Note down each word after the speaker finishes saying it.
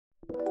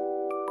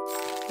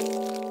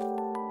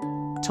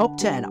Top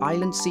 10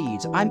 Island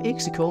Seeds. I'm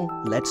Ikkcicle,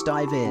 let's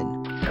dive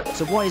in.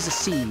 So what is a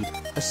seed?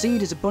 A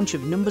seed is a bunch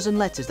of numbers and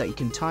letters that you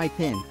can type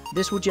in.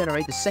 This will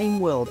generate the same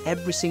world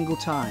every single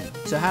time.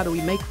 So how do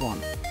we make one?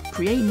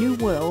 Create new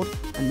world,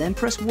 and then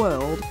press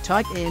world,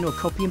 type in or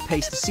copy and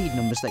paste the seed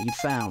numbers that you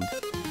found.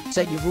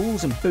 Set your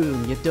rules and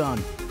boom, you're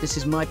done. This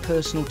is my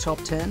personal top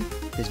 10.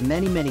 There's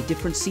many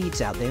different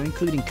seeds out there,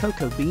 including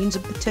cocoa beans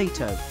and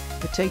potato.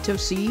 Potato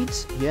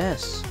seeds?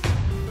 Yes.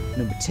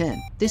 Number 10.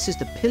 This is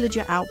the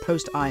Pillager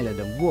Outpost Island,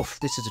 and woof,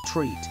 this is a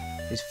treat.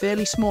 It's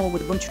fairly small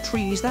with a bunch of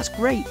trees, that's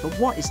great, but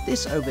what is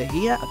this over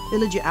here? A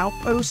Pillager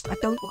Outpost? I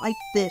don't like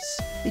this.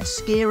 It's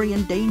scary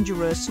and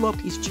dangerous. Look,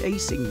 he's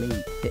chasing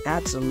me. It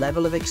adds a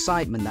level of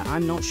excitement that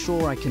I'm not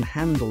sure I can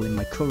handle in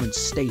my current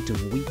state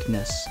of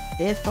weakness.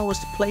 If I was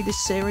to play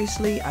this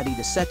seriously, I'd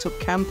either set up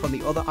camp on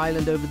the other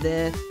island over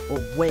there,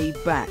 or way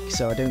back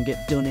so I don't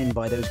get done in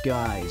by those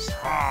guys.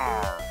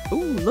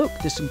 Ooh, look,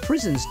 there's some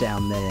prisons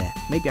down there.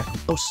 Maybe I can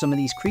bust some of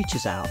these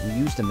creatures out and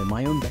use them in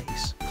my own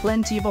base.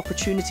 Plenty of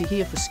opportunity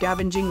here for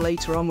scavenging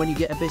later on when you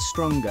get a bit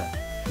stronger.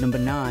 Number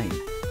 9.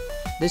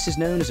 This is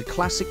known as a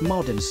classic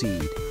modern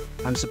seed.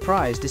 I'm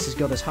surprised this has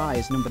got as high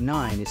as number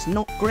 9. It's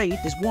not great,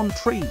 there's one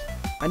tree.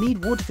 I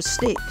need wood for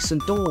sticks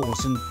and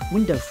doors and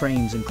window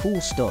frames and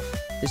cool stuff.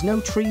 There's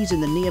no trees in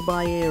the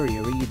nearby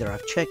area either.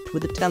 I've checked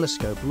with a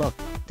telescope. Look,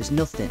 there's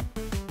nothing.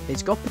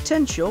 It's got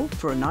potential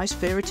for a nice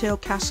fairy tale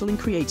castle in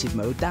creative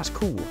mode, that's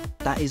cool.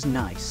 That is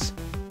nice.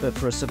 But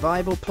for a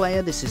survival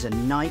player, this is a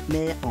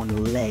nightmare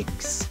on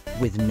legs,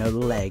 with no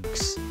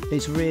legs.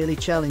 It's really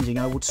challenging.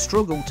 I would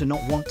struggle to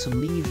not want to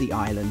leave the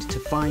island to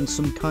find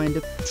some kind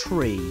of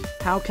tree.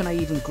 How can I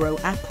even grow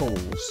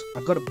apples?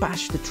 I've got to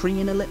bash the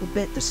tree in a little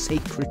bit, the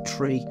sacred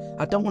tree.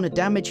 I don't want to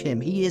damage him,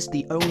 he is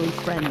the only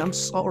friend, I'm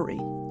sorry.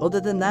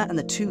 Other than that and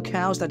the 2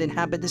 cows that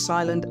inhabit this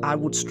island, I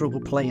would struggle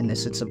playing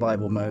this in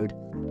survival mode.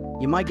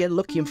 You might get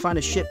lucky and find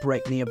a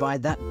shipwreck nearby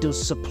that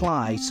does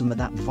supply some of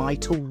that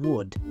vital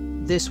wood.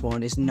 This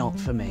one is not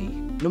for me.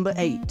 Number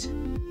 8.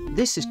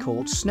 This is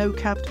called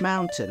Snowcapped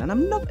Mountain, and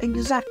I'm not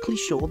exactly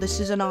sure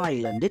this is an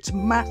island. It's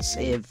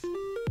massive.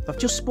 I've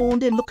just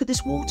spawned in. Look at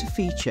this water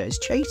feature. It's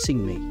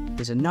chasing me.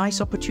 There's a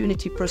nice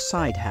opportunity for a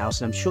side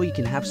house, and I'm sure you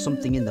can have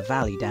something in the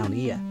valley down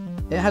here.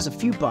 It has a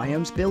few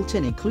biomes built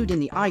in,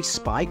 including the ice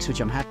spikes, which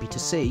I'm happy to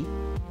see.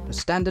 A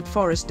standard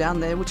forest down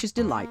there, which is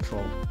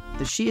delightful.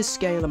 The sheer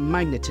scale and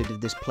magnitude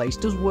of this place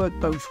does work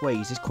both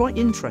ways. It's quite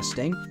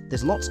interesting.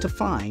 There's lots to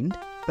find,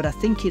 but I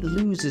think it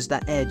loses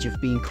that edge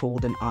of being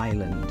called an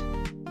island.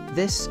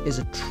 This is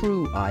a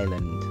true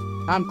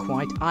island. I'm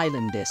quite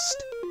islandist,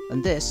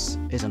 and this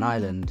is an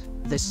island.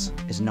 This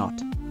is not.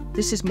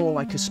 This is more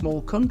like a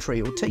small country.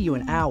 It will take you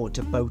an hour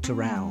to boat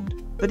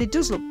around. But it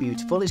does look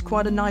beautiful. It's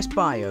quite a nice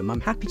biome.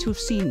 I'm happy to have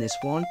seen this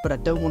one, but I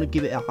don't want to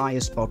give it a higher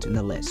spot in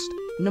the list.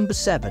 Number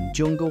 7,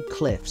 Jungle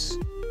Cliffs.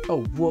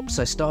 Oh whoops,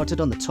 I started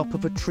on the top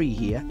of a tree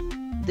here.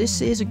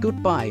 This is a good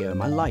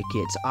biome, I like it.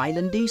 It's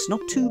islandy, it's not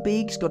too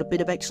big, it's got a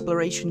bit of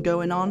exploration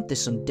going on.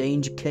 There's some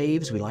danger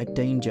caves, we like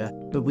danger.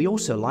 But we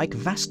also like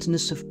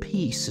vastness of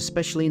peace,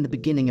 especially in the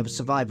beginning of a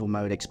survival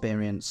mode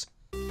experience.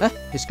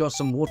 It's got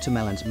some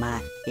watermelons,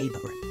 my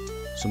favorite.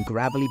 Some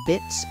gravelly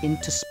bits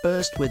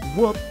interspersed with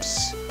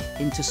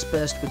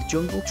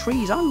jungle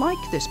trees. I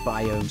like this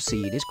biome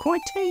seed, it's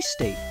quite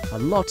tasty. A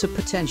lot of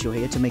potential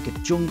here to make a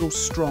jungle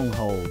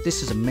stronghold.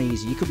 This is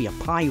amazing, you could be a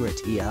pirate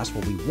here, that's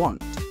what we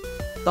want.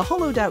 The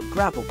hollowed out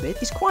gravel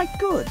bit is quite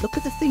good. Look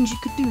at the things you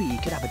could do here. You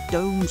could have a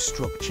dome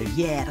structure.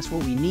 Yeah, that's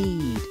what we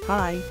need.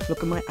 Hi, look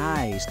at my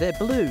eyes. They're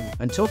blue.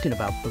 And talking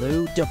about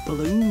blue,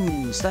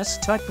 doubloons. That's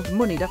the type of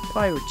money that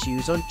pirates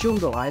use on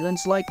jungle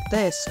islands like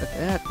this.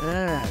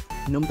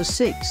 Number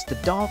 6, the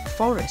Dark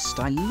Forest.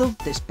 I love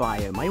this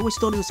biome. I always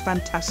thought it was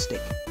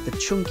fantastic. The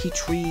chunky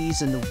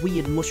trees and the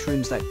weird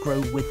mushrooms that grow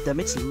with them.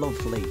 It's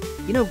lovely.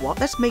 You know what?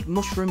 Let's make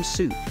mushroom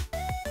soup.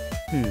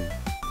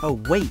 Oh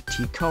wait,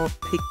 you can't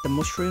pick the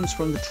mushrooms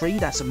from the tree,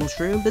 that's a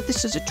mushroom, but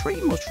this is a tree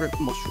mushroom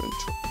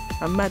tree.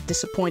 I'm mad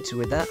disappointed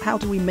with that. How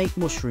do we make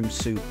mushroom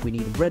soup? We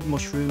need red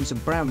mushrooms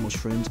and brown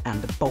mushrooms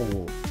and a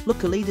bowl.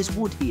 Luckily there's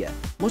wood here.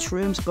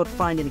 Mushrooms I've got to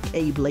find in a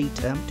cave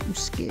later, I'm too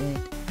scared.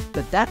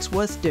 But that's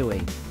worth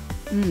doing.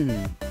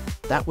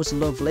 That was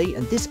lovely,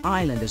 and this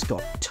island has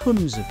got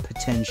tons of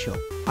potential.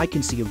 I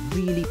can see a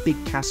really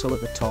big castle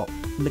at the top,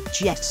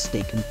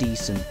 majestic and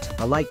decent.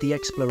 I like the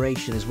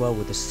exploration as well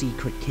with the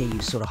secret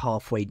caves sort of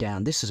halfway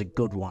down. This is a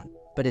good one.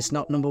 But it's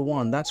not number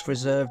 1, that's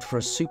reserved for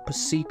a super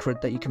secret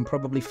that you can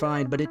probably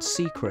find, but it's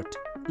secret.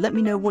 Let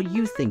me know what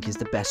you think is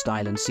the best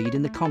island seed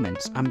in the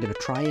comments. I'm going to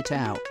try it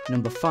out.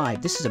 Number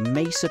 5, this is a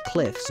Mesa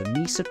Cliffs. A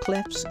Mesa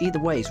Cliffs? Either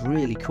way, it's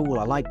really cool.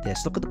 I like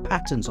this. Look at the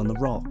patterns on the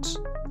rocks.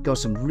 Got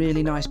some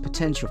really nice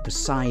potential for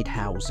side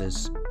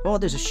houses. Oh,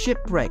 there's a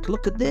shipwreck.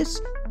 Look at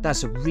this.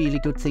 That's a really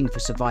good thing for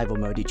survival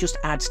mode. It just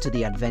adds to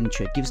the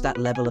adventure, gives that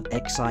level of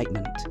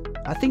excitement.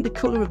 I think the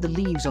colour of the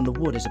leaves on the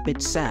wood is a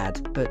bit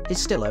sad, but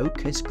it's still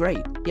oak, it's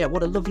great. Yeah,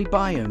 what a lovely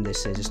biome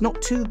this is. It's not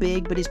too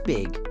big, but it's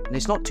big. And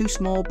it's not too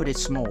small, but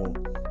it's small.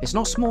 It's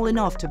not small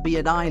enough to be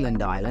an island,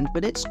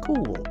 but it's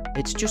cool.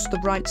 It's just the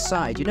right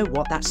side. You know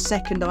what? That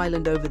second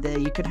island over there,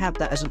 you could have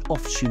that as an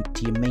offshoot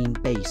to your main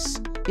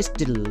base. It's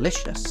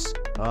delicious.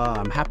 Oh,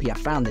 I'm happy I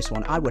found this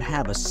one. I would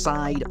have a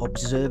side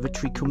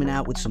observatory coming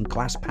out with some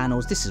glass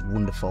panels. This is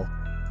wonderful.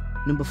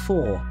 Number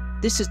 4.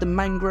 This is the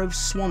Mangrove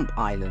Swamp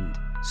Island.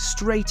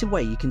 Straight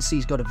away you can see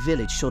it's got a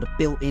village sort of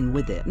built in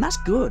with it, and that's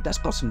good. That's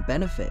got some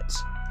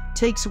benefits.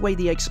 Takes away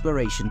the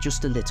exploration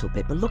just a little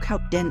bit, but look how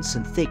dense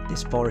and thick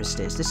this forest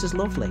is. This is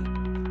lovely.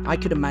 I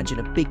could imagine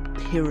a big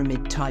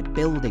pyramid type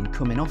building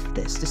coming off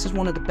this. This is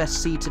one of the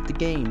best seeds of the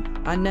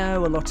game. I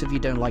know a lot of you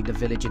don't like the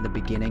village in the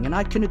beginning, and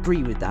I can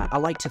agree with that. I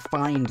like to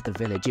find the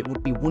village. It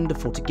would be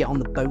wonderful to get on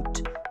the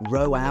boat,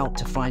 row out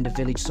to find a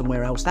village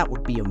somewhere else. That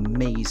would be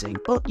amazing.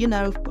 But you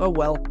know, oh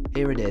well,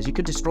 here it is. You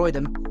could destroy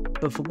them,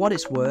 but for what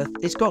it's worth,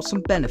 it's got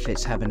some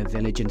benefits having a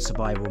village in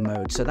survival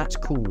mode, so that's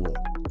cool.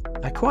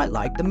 I quite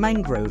like the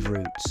mangrove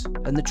roots,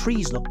 and the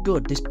trees look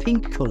good. This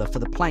pink colour for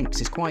the planks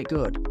is quite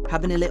good.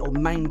 Having a little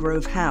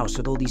mangrove house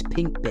with all these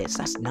pink bits,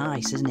 that's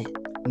nice, isn't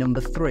it?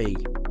 Number 3.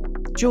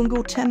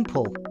 Jungle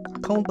Temple. I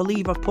can't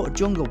believe I've put a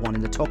jungle one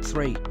in the top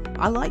 3.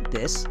 I like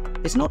this.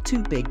 It's not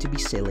too big to be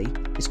silly.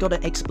 It's got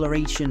an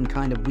exploration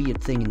kind of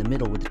weird thing in the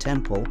middle with the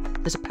temple.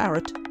 There's a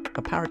parrot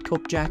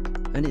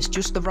cookjack, and it's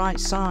just the right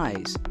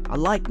size. I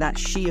like that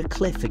sheer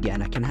cliff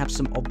again. I can have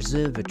some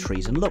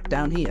observatories, and look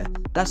down here,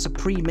 that's a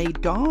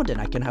pre-made garden.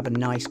 I can have a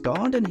nice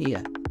garden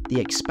here. The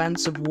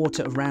expanse of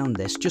water around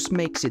this just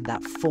makes it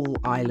that full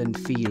island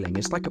feeling.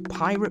 It's like a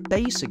pirate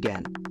base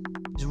again.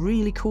 It's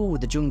really cool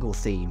with the jungle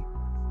theme.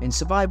 In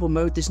survival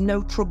mode there's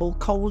no trouble.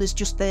 Coal is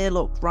just there,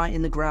 look, right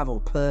in the gravel.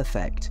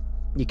 Perfect.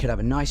 You could have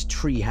a nice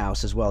tree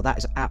house as well. That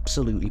is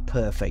absolutely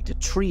perfect. A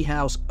tree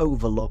house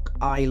overlook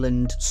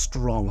island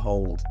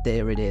stronghold.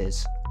 There it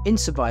is. In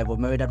survival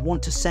mode, I'd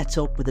want to set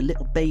up with a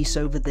little base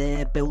over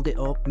there, build it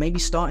up, maybe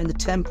start in the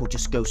temple,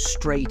 just go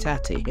straight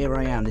at it. Here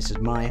I am, this is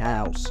my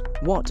house.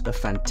 What a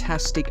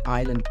fantastic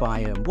island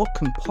biome. What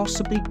can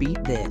possibly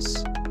beat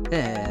this?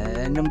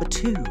 Number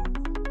 2.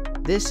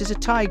 This is a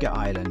Taiga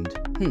island.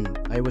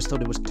 I always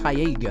thought it was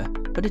Taiga,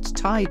 but it's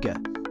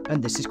Taiga.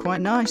 And this is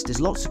quite nice.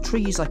 There's lots of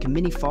trees, like a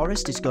mini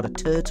forest. It's got a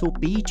turtle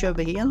beach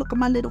over here. Look at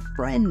my little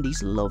friend,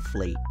 he's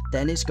lovely.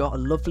 Then it's got a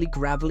lovely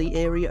gravelly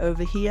area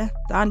over here.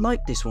 I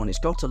like this one, it's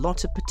got a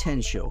lot of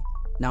potential.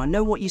 Now I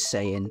know what you're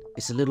saying,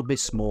 it's a little bit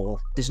small.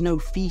 There's no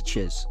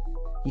features.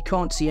 You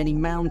can't see any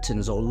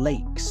mountains or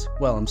lakes.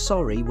 Well, I'm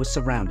sorry, we're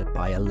surrounded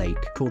by a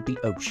lake called the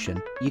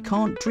ocean. You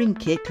can't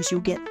drink it because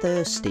you'll get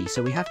thirsty,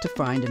 so we have to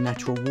find a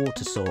natural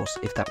water source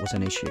if that was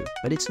an issue.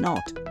 But it's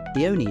not.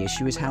 The only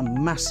issue is how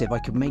massive I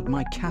could make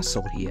my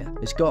castle here.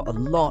 It's got a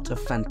lot of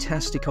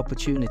fantastic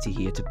opportunity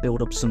here to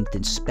build up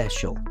something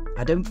special.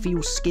 I don't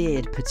feel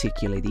scared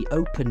particularly. The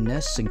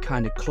openness and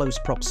kind of close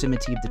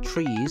proximity of the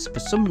trees,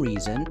 for some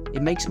reason,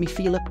 it makes me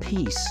feel at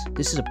peace.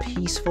 This is a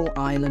peaceful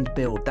island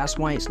build. That's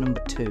why it's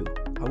number 2.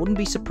 I wouldn't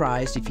be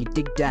surprised if you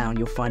dig down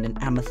you'll find an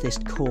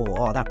amethyst core.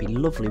 Oh, that'd be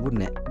lovely,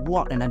 wouldn't it?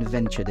 What an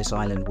adventure this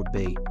island would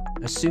be.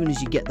 As soon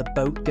as you get the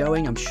boat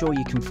going, I'm sure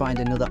you can find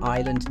another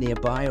island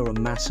nearby or a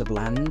mass of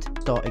land.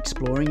 Start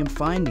exploring and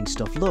finding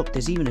stuff. Look,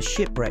 there's even a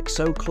shipwreck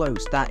so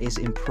close. That is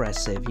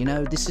impressive. You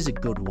know, this is a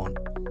good one.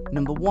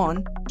 Number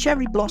 1,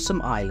 Cherry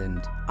Blossom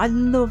Island. I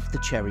love the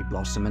cherry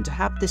blossom, and to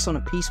have this on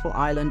a peaceful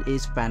island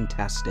is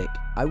fantastic.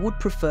 I would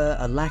prefer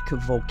a lack of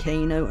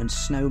volcano and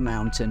snow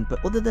mountain,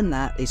 but other than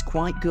that, it's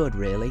quite good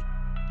really.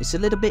 It's a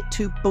little bit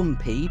too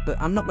bumpy, but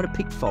I'm not going to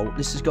pick fault.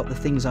 This has got the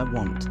things I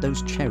want,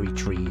 those cherry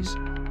trees.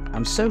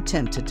 I'm so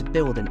tempted to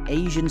build an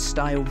Asian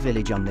style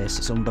village on this,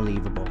 it's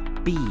unbelievable.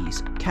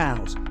 Bees,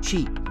 cows,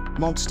 sheep,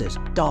 monsters,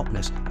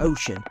 darkness,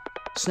 ocean,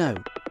 snow,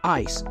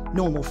 ice,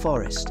 normal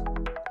forest.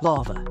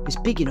 Lava. It's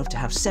big enough to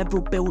have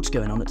several builds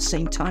going on at the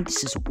same time.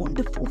 This is a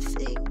wonderful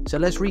thing. So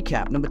let's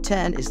recap. Number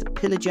 10 is the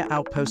Pillager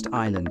Outpost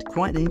Island.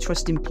 Quite an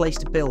interesting place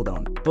to build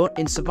on, but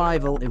in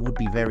survival it would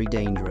be very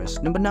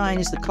dangerous. Number 9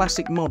 is the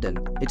classic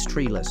modern. It's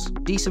treeless.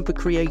 Decent for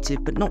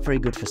creative, but not very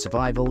good for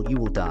survival. You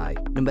will die.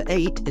 Number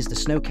 8 is the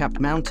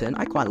Snowcapped Mountain.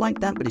 I quite like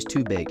that, but it's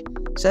too big.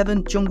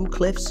 7, Jungle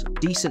Cliffs.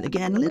 Decent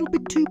again. A little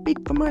bit too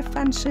big for my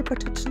fancy,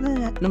 but it's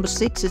there. Number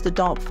 6 is the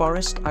Dark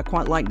Forest. I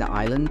quite like that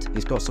island.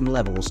 It's got some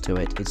levels to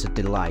it. It's a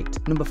delight.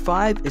 Number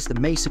 5 is the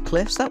Mesa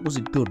Cliffs. That was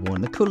a good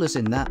one. The colours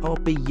in that are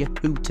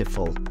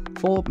beautiful.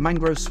 4,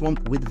 Mangrove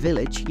Swamp with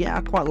Village. Yeah,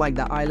 I quite like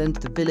that island.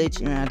 The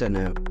village, I don't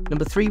know.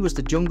 Number 3 was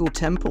the Jungle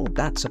Temple.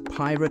 That's a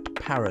pirate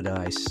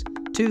paradise.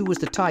 2 was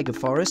the Taiga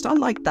Forest. I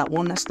like that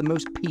one. That's the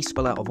most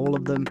peaceful out of all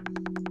of them.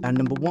 And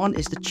number 1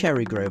 is the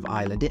Cherry Grove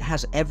Island. It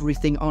has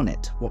everything on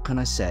it. What can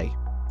I say?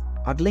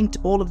 I've linked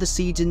all of the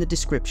seeds in the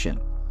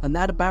description. And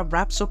that about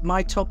wraps up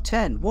my top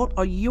 10. What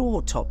are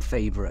your top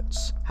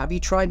favourites? Have you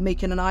tried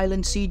making an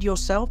island seed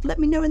yourself? Let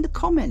me know in the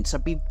comments.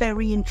 I'd be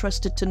very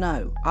interested to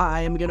know.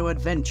 I am going to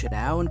adventure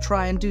now and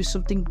try and do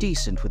something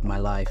decent with my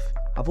life.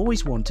 I've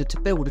always wanted to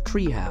build a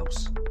tree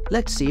house.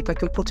 Let's see if I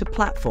can put a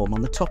platform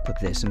on the top of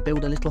this and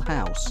build a little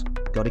house.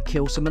 Gotta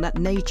kill some of that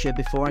nature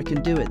before I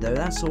can do it though,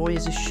 that's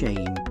always a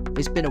shame.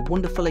 It's been a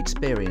wonderful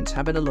experience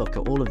having a look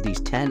at all of these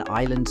 10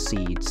 island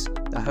seeds.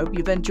 I hope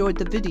you've enjoyed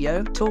the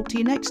video. Talk to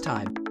you next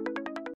time.